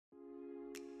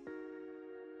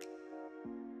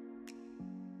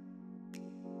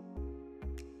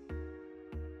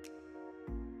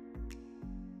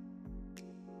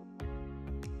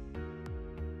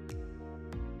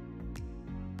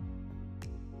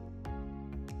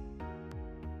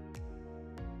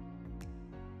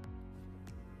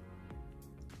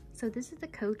So this is the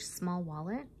Coach small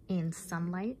wallet in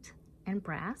sunlight and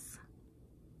brass.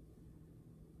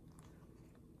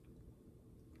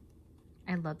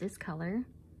 I love this color.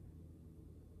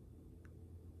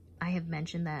 I have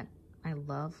mentioned that I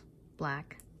love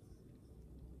black,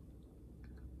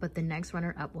 but the next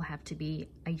runner up will have to be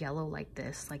a yellow like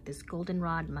this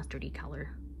goldenrod mustardy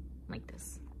color, like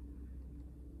this.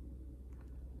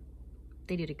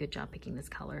 They did a good job picking this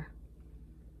color.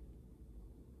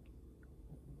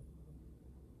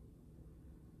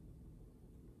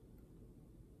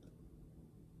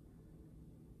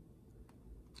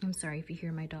 I'm sorry if you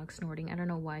hear my dog snorting. I don't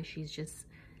know why she's just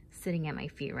sitting at my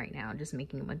feet right now, just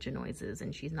making a bunch of noises,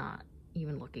 and she's not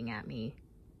even looking at me.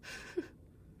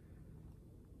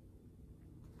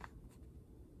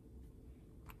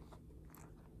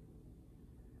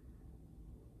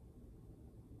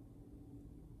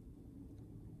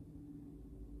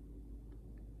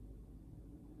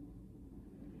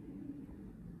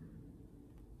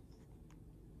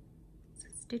 So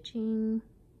stitching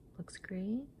looks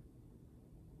great.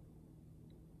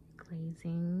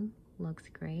 Glazing looks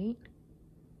great.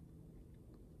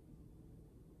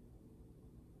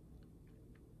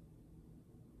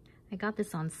 I got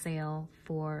this on sale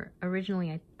for,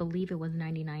 originally I believe it was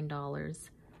 $99,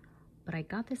 but I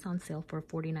got this on sale for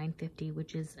 $49.50,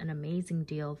 which is an amazing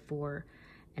deal for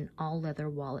an all leather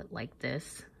wallet like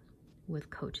this with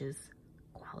Coach's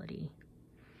quality.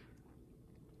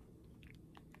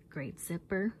 Great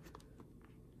zipper.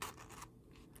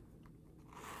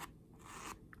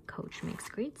 Coach makes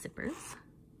great zippers.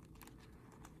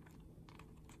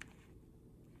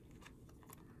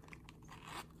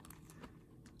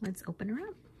 Let's open her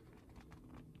up.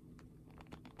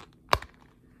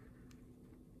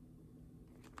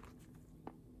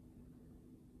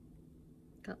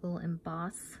 Got a little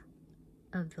emboss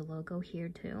of the logo here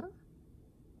too.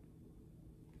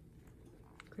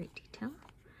 Great detail.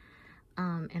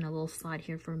 And a little slot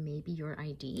here for maybe your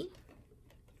ID.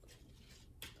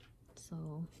 So,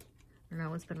 I don't know,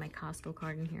 let's put my Costco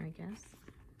card in here, I guess.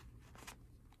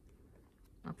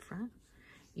 Up front,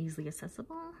 easily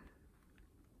accessible.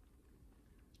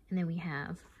 And then we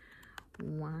have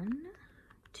 1,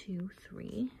 2,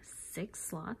 3, 6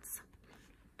 slots,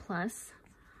 plus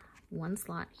 1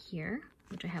 slot here,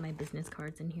 which I have my business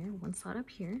cards in here, 1 slot up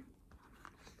here,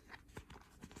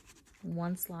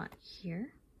 1 slot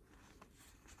here,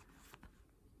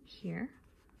 here,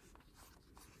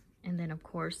 and then of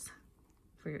course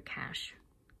for your cash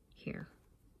here.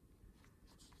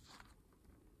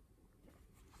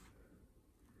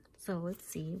 So let's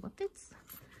see what fits.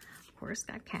 Of course,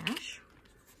 got cash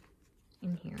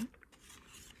in here.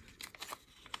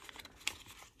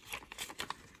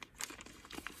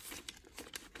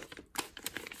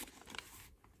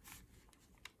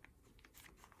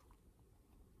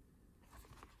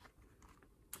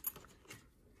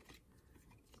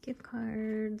 Gift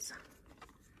cards.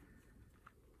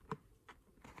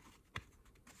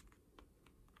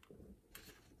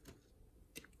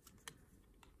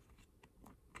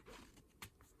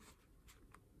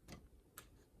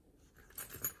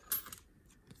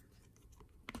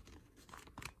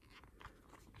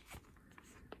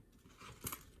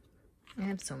 I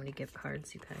have so many gift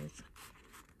cards, you guys.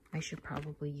 I should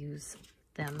probably use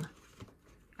them.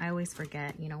 I always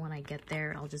forget, you know, when I get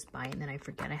there, I'll just buy it and then I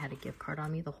forget I had a gift card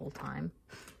on me the whole time.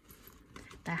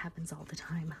 That happens all the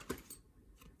time.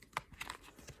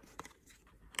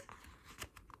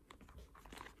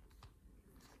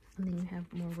 And then you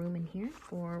have more room in here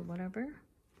for whatever.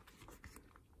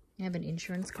 I have an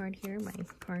insurance card here, my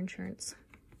car insurance.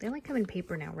 They like come in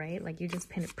paper now, right? Like you just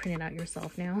print it out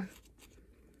yourself now.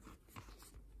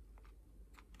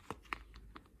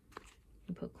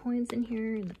 You put coins in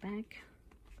here in the back.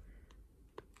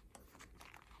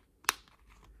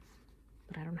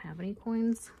 But I don't have any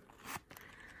coins.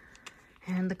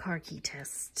 And the car key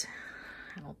test.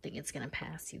 I don't think it's gonna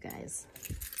pass, you guys.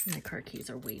 My car keys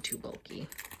are way too bulky.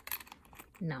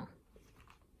 No.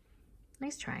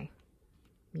 Nice try,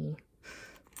 me.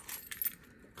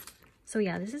 So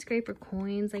yeah, this is great for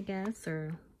coins, I guess,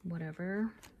 or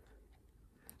whatever.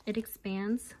 It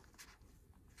expands,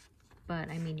 but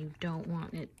I mean, you don't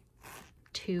want it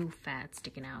too fat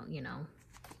sticking out, you know.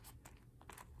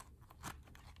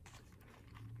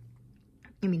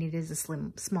 I mean, it is a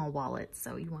small wallet,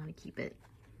 so you want to keep it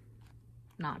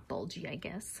not bulgy, I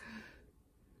guess.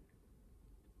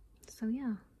 So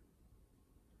yeah.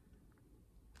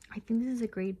 I think this is a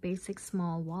great basic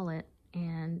small wallet,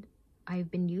 and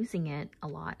I've been using it a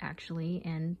lot actually,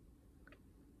 and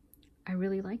I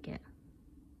really like it.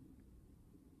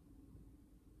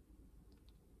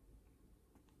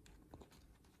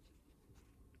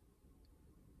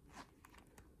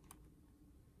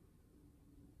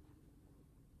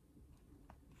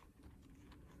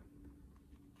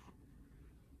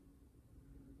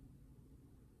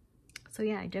 So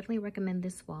yeah, I definitely recommend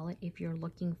this wallet if you're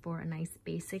looking for a nice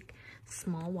basic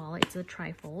small wallet. It's a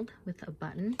trifold with a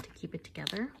button to keep it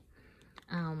together,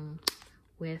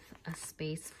 with a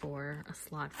space for a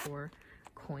slot for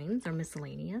coins or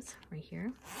miscellaneous right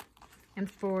here.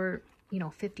 And for, you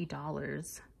know,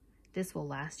 $50, this will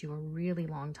last you a really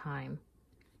long time.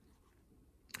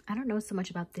 I don't know so much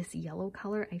about this yellow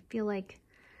color. I feel like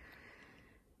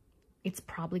it's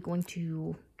probably going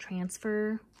to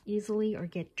transfer easily or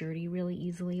get dirty really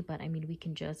easily, but I mean,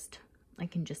 I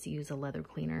can just use a leather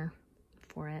cleaner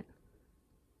for it.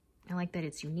 I like that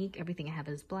it's unique. Everything I have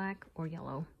is black or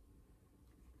yellow.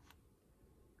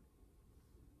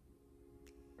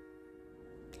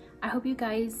 I hope you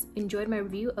guys enjoyed my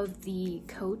review of the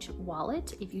Coach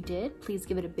wallet. If you did, please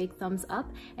give it a big thumbs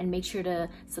up and make sure to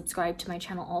subscribe to my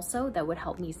channel also. That would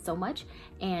help me so much.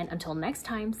 And until next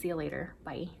time, see you later.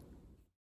 Bye.